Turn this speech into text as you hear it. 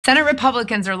Senate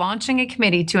Republicans are launching a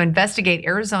committee to investigate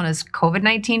Arizona's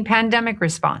COVID-19 pandemic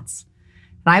response.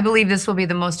 And I believe this will be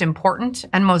the most important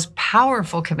and most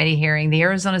powerful committee hearing the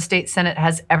Arizona State Senate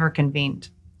has ever convened.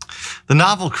 The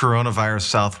novel Coronavirus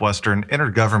Southwestern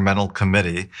Intergovernmental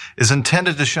Committee is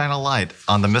intended to shine a light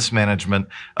on the mismanagement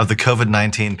of the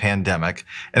COVID-19 pandemic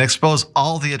and expose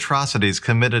all the atrocities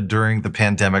committed during the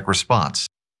pandemic response.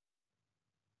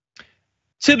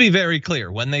 To be very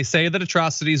clear, when they say that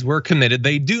atrocities were committed,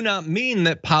 they do not mean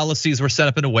that policies were set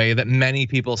up in a way that many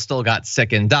people still got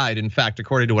sick and died. In fact,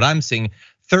 according to what I'm seeing,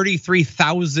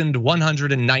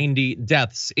 33,190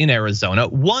 deaths in Arizona.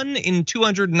 1 in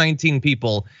 219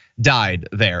 people died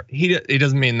there. He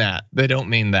doesn't mean that. They don't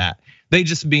mean that. They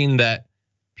just mean that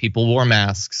people wore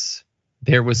masks.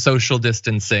 There was social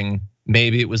distancing.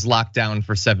 Maybe it was locked down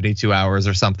for 72 hours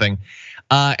or something.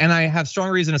 And I have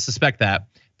strong reason to suspect that,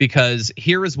 because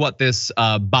here is what this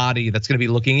body that's going to be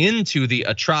looking into the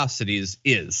atrocities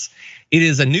is. It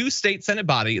is a new state Senate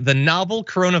body, the novel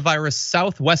Coronavirus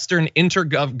Southwestern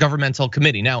Intergovernmental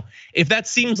Committee. Now, if that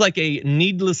seems like a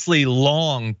needlessly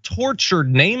long,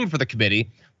 tortured name for the committee,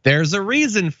 there's a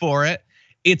reason for it.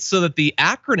 It's so that the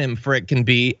acronym for it can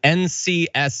be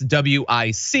NCSWIC.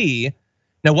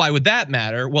 Now, why would that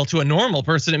matter? Well, to a normal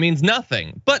person, it means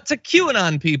nothing. But to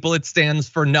QAnon people, it stands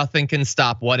for nothing can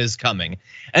stop what is coming.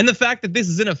 And the fact that this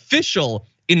is an official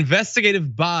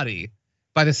investigative body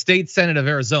by the state Senate of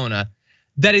Arizona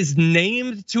that is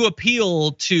named to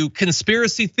appeal to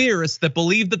conspiracy theorists that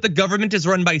believe that the government is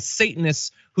run by Satanists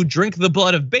who drink the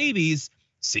blood of babies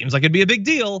seems like it'd be a big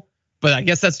deal. But I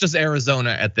guess that's just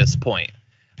Arizona at this point.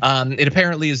 It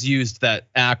apparently is used,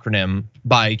 that acronym,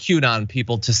 by QAnon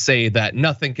people to say that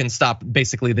nothing can stop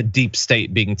basically the deep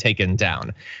state being taken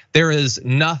down. There is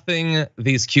nothing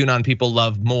these QAnon people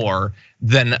love more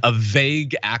than a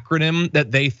vague acronym that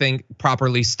they think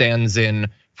properly stands in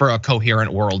for a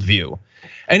coherent worldview.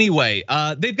 Anyway,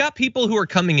 they've got people who are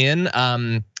coming in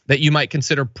that you might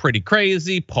consider pretty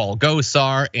crazy. Paul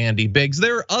Gosar, Andy Biggs.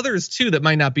 There are others too that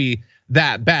might not be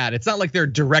that bad. It's not like they're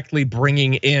directly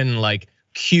bringing in like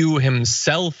Q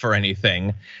himself or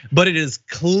anything, but it is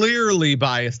clearly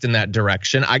biased in that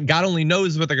direction. God only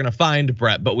knows what they're gonna find,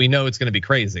 Brett, but we know it's gonna be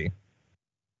crazy.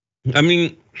 I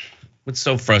mean, what's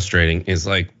so frustrating is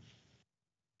like,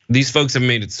 these folks have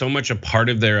made it so much a part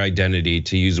of their identity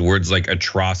to use words like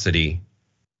atrocity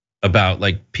about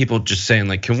like people just saying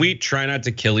like, can we try not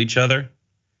to kill each other?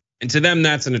 And to them,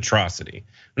 that's an atrocity.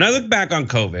 When I look back on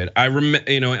COVID, I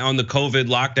remember, on the COVID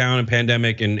lockdown and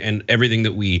pandemic and everything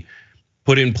that we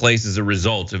put in place as a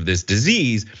result of this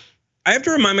disease, I have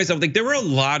to remind myself, like there were a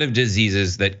lot of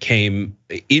diseases that came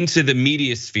into the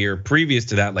media sphere previous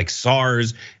to that, like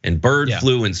SARS and bird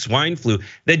flu and swine flu,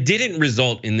 that didn't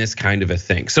result in this kind of a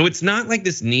thing. So it's not like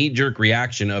this knee-jerk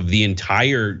reaction of the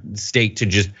entire state to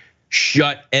just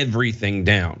shut everything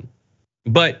down.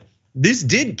 But this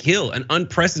did kill an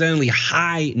unprecedentedly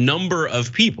high number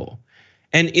of people.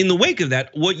 And in the wake of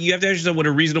that, what you have to ask yourself what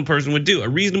a reasonable person would do. A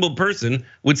reasonable person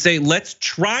would say, let's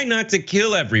try not to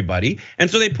kill everybody. And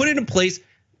so they put it in place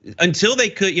until they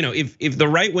could, if the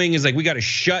right wing is like, we got to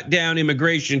shut down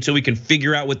immigration until we can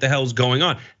figure out what the hell's going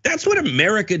on. That's what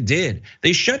America did.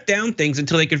 They shut down things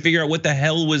until they could figure out what the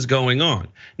hell was going on.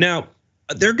 Now,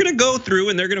 they're gonna go through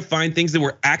and they're gonna find things that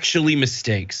were actually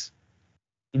mistakes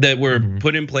that were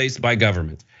put in place by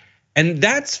government. And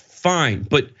that's fine,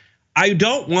 but I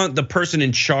don't want the person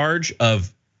in charge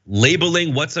of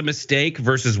labeling what's a mistake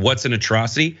versus what's an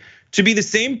atrocity to be the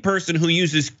same person who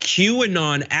uses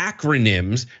QAnon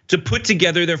acronyms to put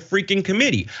together their freaking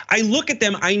committee. I look at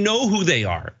them, I know who they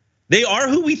are. They are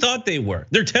who we thought they were.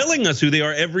 They're telling us who they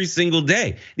are every single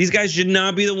day. These guys should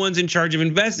not be the ones in charge of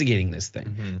investigating this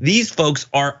thing. These folks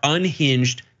are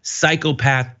unhinged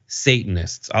psychopath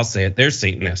Satanists. I'll say it, they're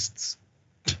Satanists.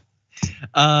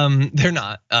 They're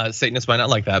not. Satanists might not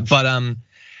like that, but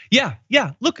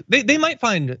yeah. Look, they might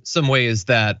find some ways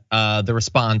that the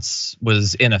response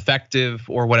was ineffective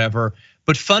or whatever.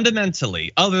 But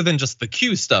fundamentally, other than just the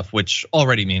Q stuff, which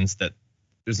already means that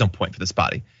there's no point for this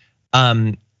body,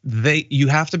 you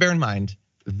have to bear in mind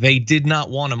they did not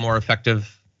want a more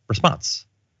effective response.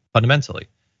 Fundamentally,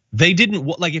 they didn't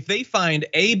like if they find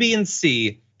A, B, and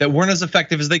C that weren't as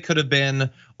effective as they could have been,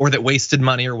 or that wasted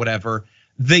money or whatever.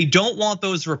 They don't want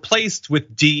those replaced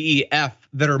with D, E, F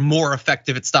that are more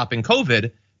effective at stopping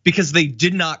COVID because they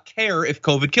did not care if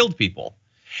COVID killed people.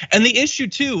 And the issue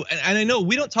too, and I know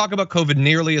we don't talk about COVID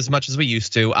nearly as much as we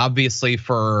used to. Obviously,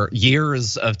 for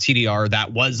years of TDR,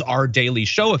 that was our daily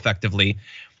show effectively.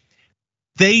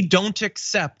 They don't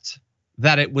accept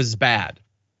that it was bad.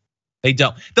 They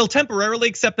don't. They'll temporarily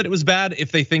accept that it was bad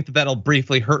if they think that that'll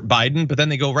briefly hurt Biden, but then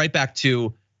they go right back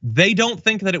to they don't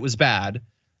think that it was bad.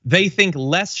 They think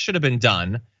less should have been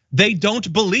done. They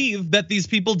don't believe that these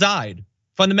people died,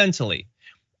 fundamentally.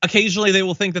 Occasionally they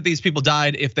will think that these people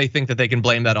died if they think that they can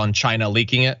blame that on China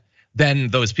leaking it. Then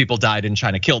those people died and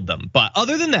China killed them. But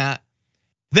other than that,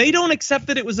 they don't accept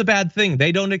that it was a bad thing.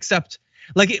 They don't accept,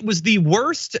 like, it was the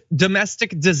worst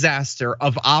domestic disaster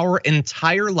of our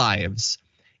entire lives.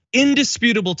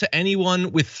 Indisputable to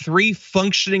anyone with 3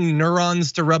 functioning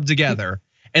neurons to rub together.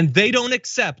 And they don't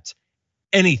accept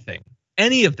anything,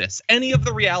 any of this, any of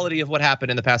the reality of what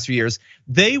happened in the past few years.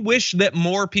 They wish that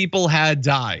more people had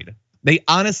died. They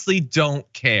honestly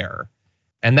don't care.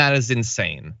 And that is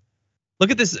insane.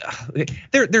 Look at this.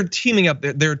 They're teaming up.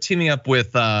 They're teaming up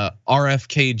with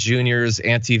RFK Jr.'s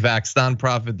anti-vax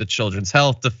nonprofit, the Children's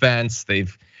Health Defense.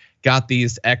 They've got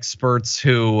these experts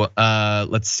who,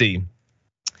 let's see.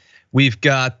 We've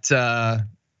got, I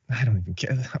don't even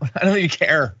care. I don't even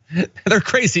care. They're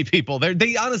crazy people.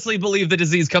 They honestly believe the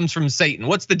disease comes from Satan.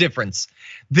 What's the difference?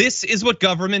 This is what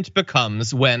government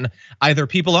becomes when either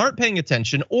people aren't paying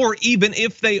attention, or even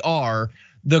if they are,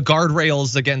 the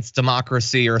guardrails against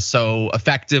democracy are so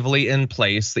effectively in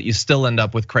place that you still end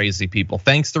up with crazy people.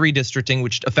 Thanks to redistricting,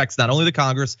 which affects not only the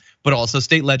Congress, but also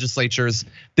state legislatures.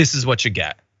 This is what you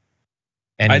get.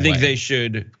 Anyway, I think they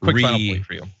should quick final point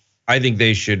for you. I think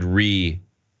they should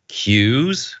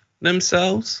recuse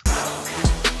themselves.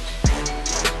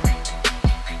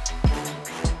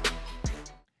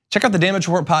 Check out the Damage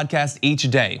Report podcast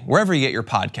each day, wherever you get your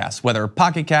podcasts, whether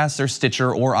Pocket Casts or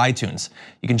Stitcher or iTunes.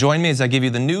 You can join me as I give you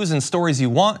the news and stories you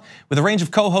want, with a range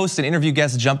of co-hosts and interview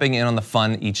guests jumping in on the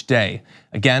fun each day.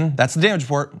 Again, that's the Damage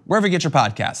Report, wherever you get your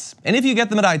podcasts. And if you get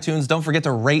them at iTunes, don't forget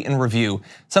to rate and review.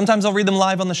 Sometimes I'll read them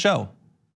live on the show.